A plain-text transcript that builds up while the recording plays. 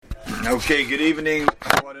Okay, good evening,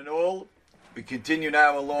 one and all. We continue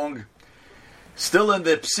now along, still in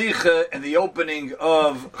the Psicha and the opening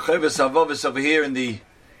of Chovos HaLevavos over here in the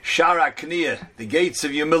Shara Kniyah, the gates of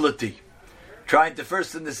humility. Trying to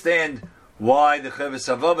first understand why the Chovos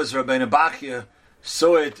HaLevavos, Rabbeinu Bachya,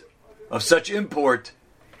 saw it of such import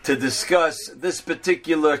to discuss this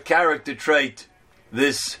particular character trait,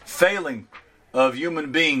 this failing of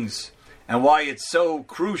human beings, and why it's so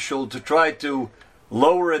crucial to try to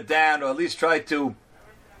lower it down, or at least try to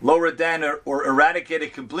lower it down or eradicate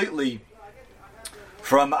it completely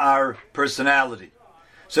from our personality.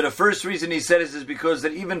 So the first reason he said is because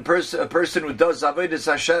that even a person who does Avodas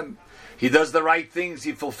Hashem, he does the right things,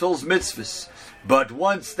 he fulfills mitzvahs, but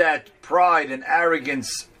once that pride and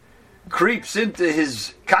arrogance creeps into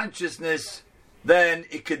his consciousness, then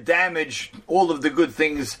it could damage all of the good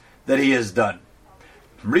things that he has done.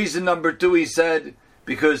 Reason number two, he said,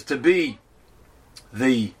 because to be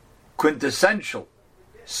the quintessential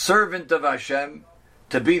servant of Hashem,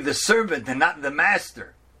 to be the servant and not the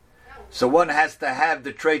master, so one has to have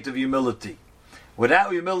the trait of humility.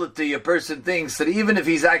 Without humility, a person thinks that even if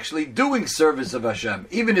he's actually doing service of Hashem,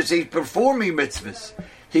 even if he's performing mitzvahs,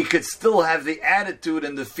 he could still have the attitude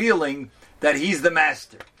and the feeling that he's the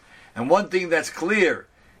master. And one thing that's clear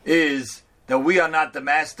is that we are not the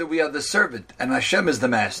master, we are the servant, and Hashem is the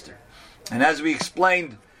master. And as we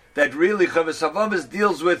explained, that really Chovos HaLevavos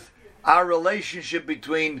deals with our relationship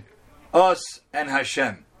between us and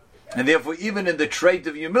Hashem. And therefore, even in the trait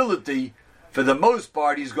of humility, for the most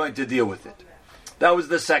part, he's going to deal with it. That was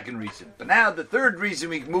the second reason. But now the third reason,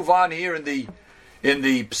 we move on here in the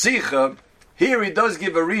Psicha. Here he does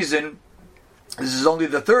give a reason. This is only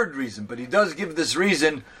the third reason, but he does give this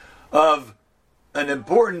reason of an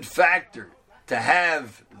important factor to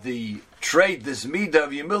have the trait, this midah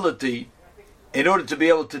of humility, in order to be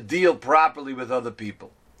able to deal properly with other people.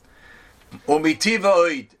 Umitiva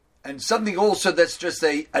oid, and something also that's just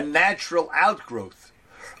a natural outgrowth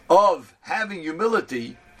of having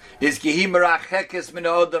humility is kihi merachekes min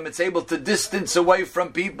ha'adam. It's able to distance away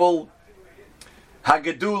from people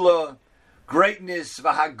hagedula, greatness,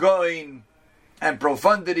 v'hagoin, and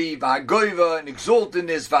profundity, v'hagoiva, and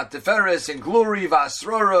exaltedness, v'teferes, and glory,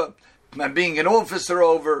 v'asrora, and being an officer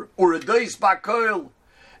over, uredois ba'koil,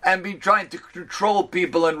 and be trying to control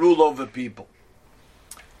people and rule over people.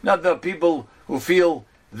 Now, the people who feel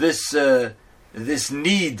this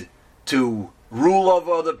need to rule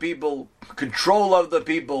over other people, control other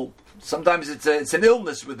people, sometimes it's an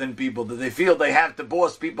illness within people that they feel they have to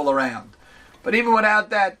boss people around. But even without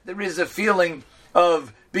that, there is a feeling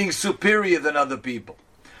of being superior than other people.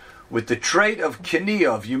 With the trait of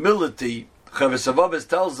kiniyah, of humility, Chovos HaLevavos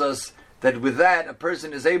tells us that with that, a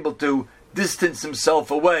person is able to distance himself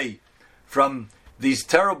away from these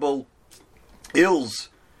terrible ills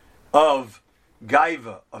of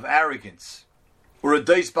gaiva, of arrogance. Or a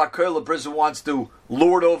deis bakel, a person wants to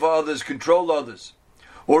lord over others, control others.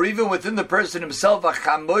 Or even within the person himself, to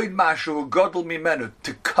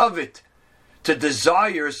covet, to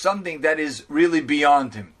desire something that is really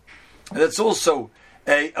beyond him. And that's also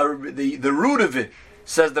the root of it,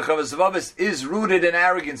 says the Chovos HaLevavos, is rooted in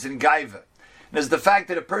arrogance and gaiva. And it's the fact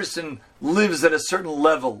that a person lives at a certain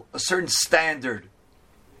level, a certain standard,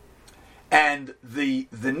 and the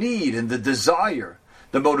need and the desire,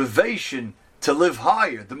 the motivation to live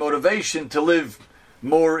higher, the motivation to live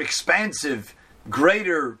more expansive,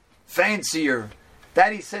 greater, fancier,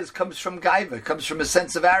 that he says comes from gaiva, comes from a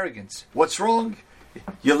sense of arrogance. What's wrong?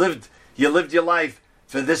 You lived your life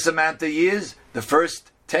for this amount of years, the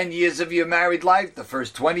first 10 years of your married life, the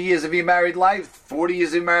first 20 years of your married life, 40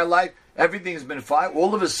 years of your married life, everything's been fine.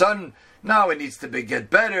 All of a sudden, now it needs to get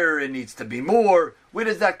better, it needs to be more. Where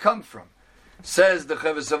does that come from? Says the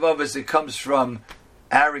Chovos HaLevavos, it comes from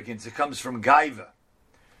arrogance, it comes from gaiva.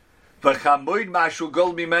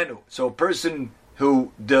 So a person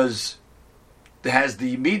who has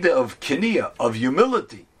the midah of kiniyah, of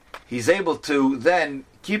humility, he's able to then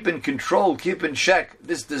keep in control, keep in check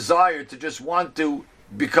this desire to just want to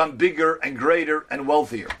become bigger and greater and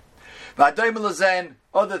wealthier.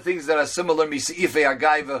 Other things that are similar, misifei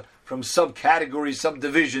hagaiva, from subcategories,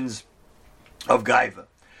 subdivisions of gaiva.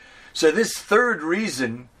 So this third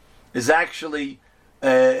reason is actually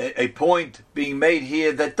a point being made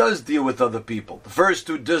here that does deal with other people. The first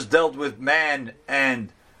two just dealt with man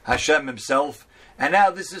and Hashem himself, and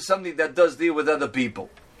now this is something that does deal with other people.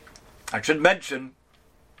 I should mention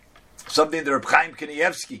something that Reb Chaim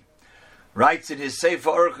Kanievsky writes in his Sefer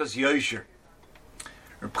Orchos Yosher.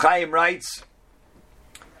 Reb Chaim writes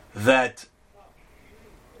that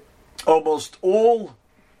almost all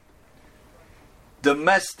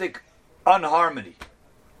domestic unharmony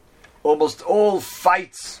almost all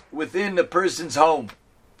fights within a person's home,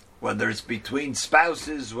 whether it's between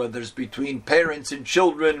spouses, whether it's between parents and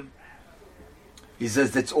children, he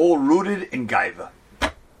says it's all rooted in gaiva.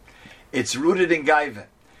 It's rooted in gaiva.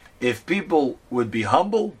 If people would be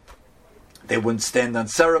humble, they wouldn't stand on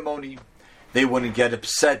ceremony, they wouldn't get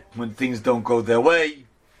upset when things don't go their way,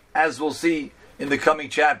 as we'll see in the coming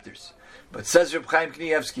chapters. But says Reb Chaim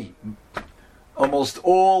Kanievsky, almost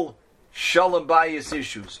all shalom bayis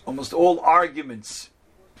issues, almost all arguments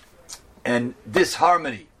and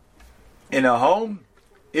disharmony in a home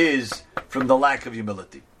is from the lack of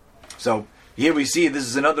humility. So here we see this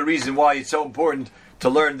is another reason why it's so important to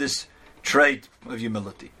learn this trait of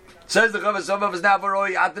humility. Says the Chavos Savav is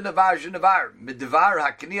navaroi at the navar shenavar midvar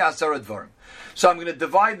hakni asar advarim. So I'm going to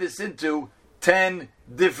divide this into 10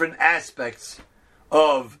 different aspects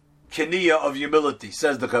of kniya, of humility,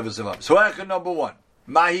 says the Chavos Savav. So number 1,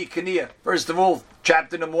 mahi kniya. First of all,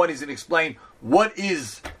 chapter number 1, he's going to explain what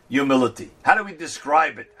is humility. How do we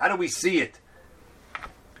describe it? How do we see it?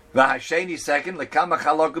 V'hasheni, second, lekama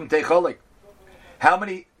chalakum techolik. How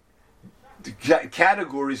many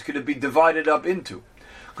categories could it be divided up into?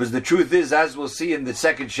 Because the truth is, as we'll see in the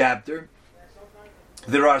second chapter,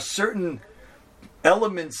 there are certain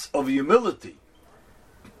elements of humility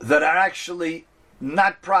that are actually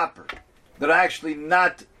not proper, that are actually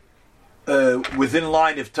not within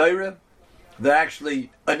line of Torah. They're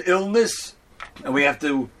actually an illness, and we have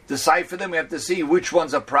to decipher them. We have to see which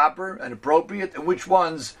ones are proper and appropriate, and which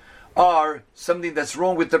ones are something that's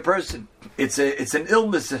wrong with the person. It's an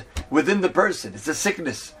illness within the person. It's a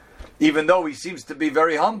sickness, even though he seems to be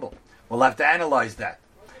very humble. We'll have to analyze that.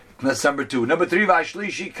 That's number 2. Number 3,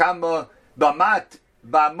 v'ashlishi kama bamot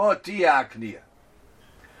kniya.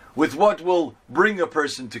 With what will bring a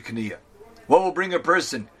person to kniya? What will bring a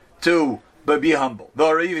person to be humble?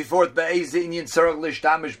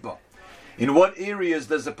 In what areas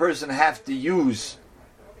does a person have to use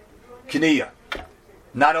kniya?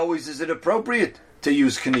 Not always is it appropriate to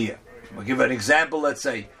use kniya. I'll give an example. Let's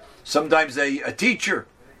say sometimes a teacher,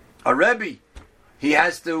 a rebbe, he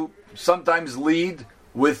has to sometimes lead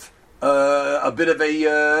with a bit of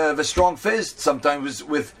a strong fist, sometimes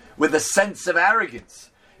with a sense of arrogance.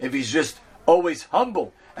 If he's just always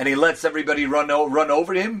humble and he lets everybody run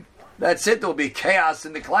over him, that's it. There'll be chaos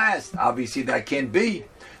in the class. Obviously, that can't be.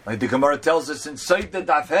 Like the Gemara tells us in Sotah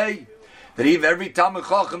Daf Hey, that even every Talmid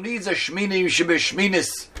Chacham needs a shmini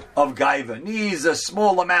shebeshminis of gaiva, needs a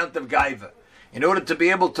small amount of gaiva. In order to be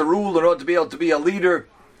able to rule, in order to be able to be a leader,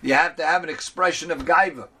 you have to have an expression of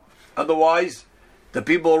gaiva. Otherwise, the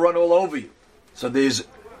people will run all over you. So there's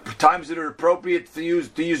times that are appropriate to use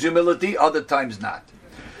humility, other times not.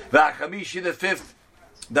 V'achamishi, the 5th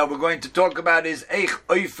that we're going to talk about is eich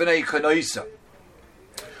oifnei chanoisa.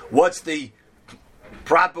 What's the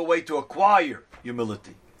proper way to acquire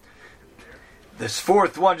humility? This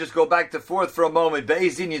 4th one, just go back to 4th for a moment.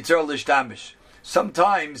 Be'ezin yitzar l'shtamish.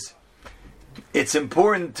 Sometimes it's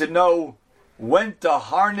important to know when to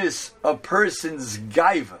harness a person's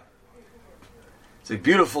gaiva. It's a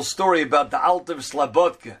beautiful story about the Alter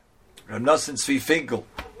Slabodka, Rav Nosson Tzvi Finkel.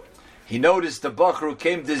 He noticed the Bachar who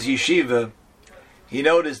came to his yeshiva, he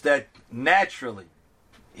noticed that naturally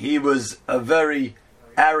he was a very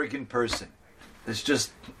arrogant person.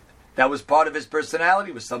 That was part of his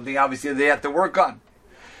personality. It was something obviously they had to work on.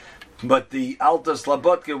 But the Alter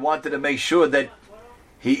Slabodka wanted to make sure that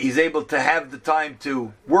he's able to have the time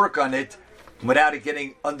to work on it without it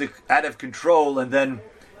getting out of control, and then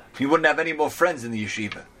he wouldn't have any more friends in the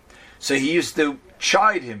yeshiva. So he used to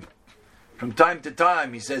chide him from time to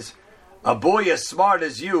time. He says, a boy as smart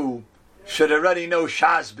as you should already know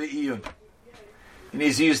Shas Be'iyun. And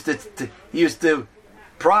he used to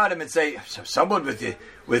prod him and say, someone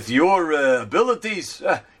with your abilities,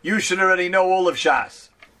 you should already know all of Shas.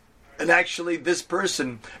 And actually this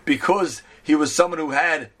person, because he was someone who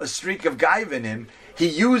had a streak of gaiva in him, he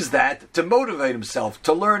used that to motivate himself,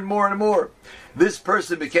 to learn more and more. This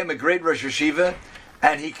person became a great Rosh Yeshiva,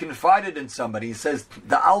 and he confided in somebody. He says,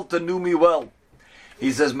 the Alter knew me well.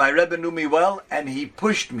 He says, my Rebbe knew me well, and he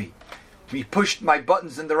pushed me. He pushed my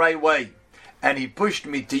buttons in the right way. And he pushed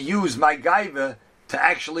me to use my gaiva to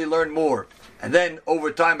actually learn more. And then, over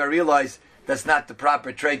time, I realized that's not the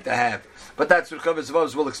proper trait to have. But that's what Chavos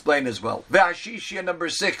Savav will explain as well. Ve'ashishia, number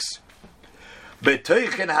 6.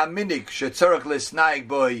 Betoichen haminik shetzarach lesnaig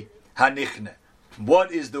boy hanichne.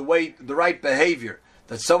 What is the right behavior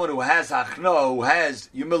that someone who has hachno, who has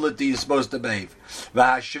humility, is supposed to behave?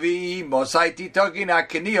 V'hashvi mosai titokin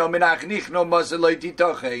hakenio minach nichno mosaloi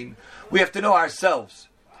titochen. We have to know ourselves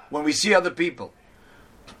when we see other people.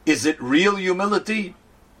 Is it real humility?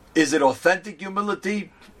 Is it authentic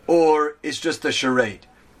humility? or it's just a charade.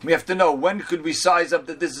 We have to know when could we size up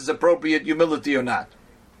that this is appropriate humility or not.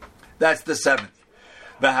 That's the 7th.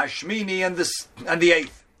 The Hashmini and the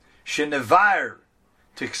 8th. Shenevar,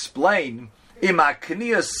 to explain, im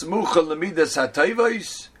hakniya smucha lemidas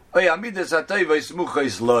hatayvos, oy amidas hatayvos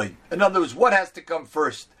smucha loy. In other words, what has to come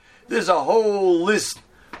first? There's a whole list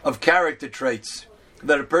of character traits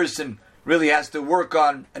that a person really has to work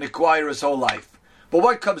on and acquire his whole life. But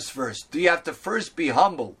what comes first? Do you have to first be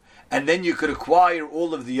humble, and then you could acquire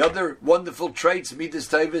all of the other wonderful traits, midas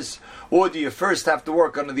tayvos? Or do you first have to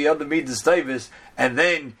work on the other midas tayvos, and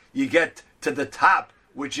then you get to the top,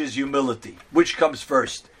 which is humility? Which comes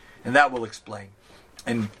first? And that will explain.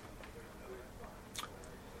 And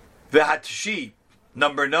V'hatshi,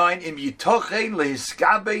 number 9, im yitochen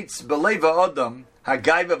lehiskabetz beleva adam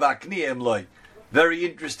hagayva v'akniya emloy. Very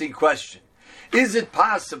interesting question. Is it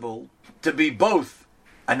possible to be both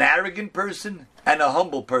an arrogant person and a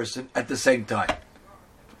humble person at the same time?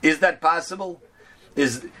 Is that possible?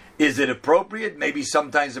 Is it appropriate? Maybe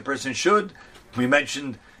sometimes a person should. We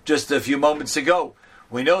mentioned just a few moments ago.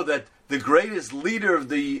 We know that the greatest leader of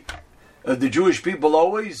the Jewish people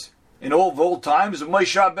always, in all times, is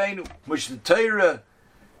Moshe Rabbeinu, which the Torah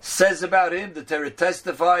says about him. The Torah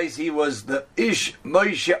testifies he was the Ish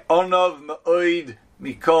Moshe Onav Ma'oid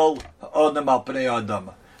Mikol Ha'odam Al Pnei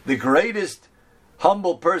Adama. The greatest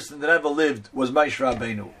humble person that ever lived was Moshe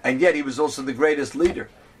Rabbeinu, and yet he was also the greatest leader.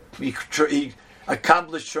 He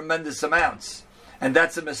accomplished tremendous amounts, and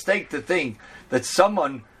that's a mistake to think that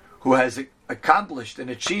someone who has accomplished and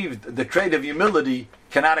achieved the trait of humility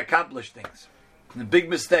cannot accomplish things. A big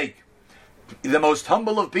mistake. The most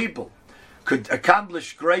humble of people could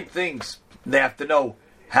accomplish great things. They have to know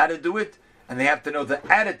how to do it, and they have to know the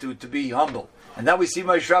attitude to be humble. And now we see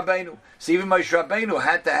Moshe Rabbeinu. So even Moshe Rabbeinu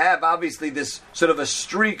had to have, obviously, this sort of a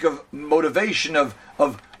streak of motivation, of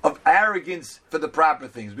arrogance for the proper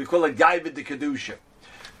things. We call it Gaiva de Kedusha.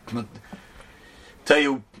 Tell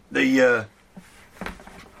you,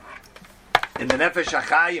 in the Nefesh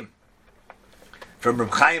HaChaim, from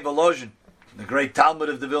Reb Chaim Volozhin, the great Talmud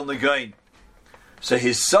of the Vilna Gaon. So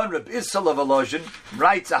his son, Reb Issel of Volozhin,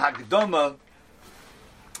 writes a Hakdama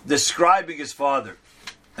describing his father.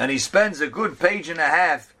 And he spends a good page and a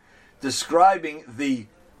half describing the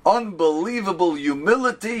unbelievable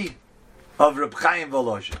humility of Reb Chaim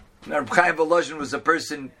Volozhin. Now, Reb Chaim Volozhin was a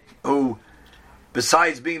person who,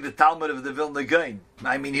 besides being the Talmud of the Vilna Gaon,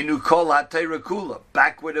 he knew Kol HaTorah Kula,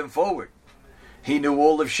 backward and forward. He knew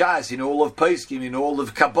all of Shas, he knew all of Poskim, he knew all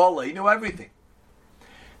of Kabbalah, he knew everything.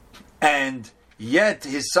 And yet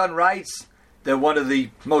his son writes that one of the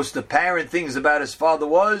most apparent things about his father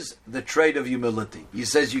was the trait of humility. He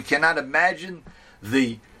says, you cannot imagine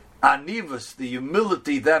the anivus, the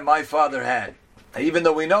humility that my father had. Even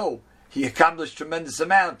though we know he accomplished tremendous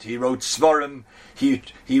amount. He wrote Svarim,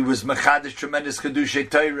 he was Mechadish tremendous Kedushay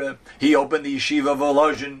Torah, he opened the Yeshiva of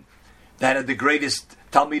Volozhin, that had the greatest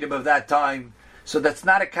Talmidim of that time. So that's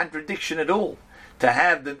not a contradiction at all, to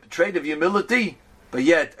have the trait of humility, but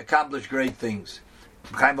yet accomplish great things.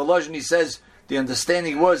 Chaim Volozhin, he says, the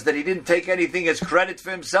understanding was that he didn't take anything as credit for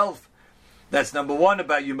himself. That's number one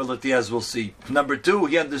about humility, as we'll see. Number two,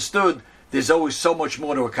 he understood there's always so much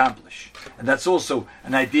more to accomplish. And that's also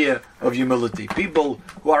an idea of humility. People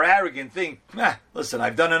who are arrogant think, listen,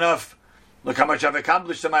 I've done enough. Look how much I've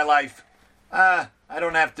accomplished in my life. I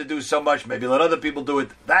don't have to do so much. Maybe let other people do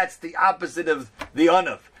it. That's the opposite of the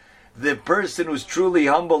unav. The person who's truly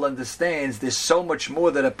humble understands there's so much more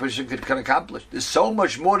that a person can accomplish. There's so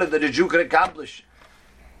much more that a Jew can accomplish.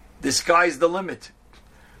 The sky's the limit.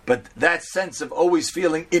 But that sense of always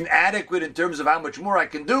feeling inadequate in terms of how much more I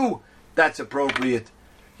can do, that's appropriate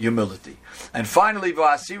humility. And finally,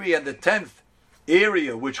 V'asiri, and the 10th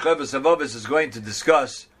area which Chovos HaLevavos is going to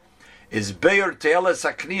discuss is Be'er Te'eles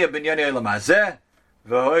HaKniya B'nyanei Olam Hazeh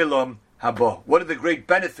V'Olam Haba. What are the great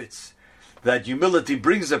benefits that humility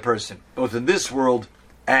brings a person, both in this world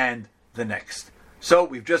and the next? So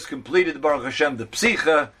we've just completed, Baruch Hashem, the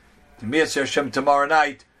Psicha. Mir Hashem, tomorrow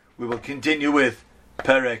night we will continue with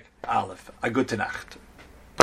Perek Aleph. A gute Nacht.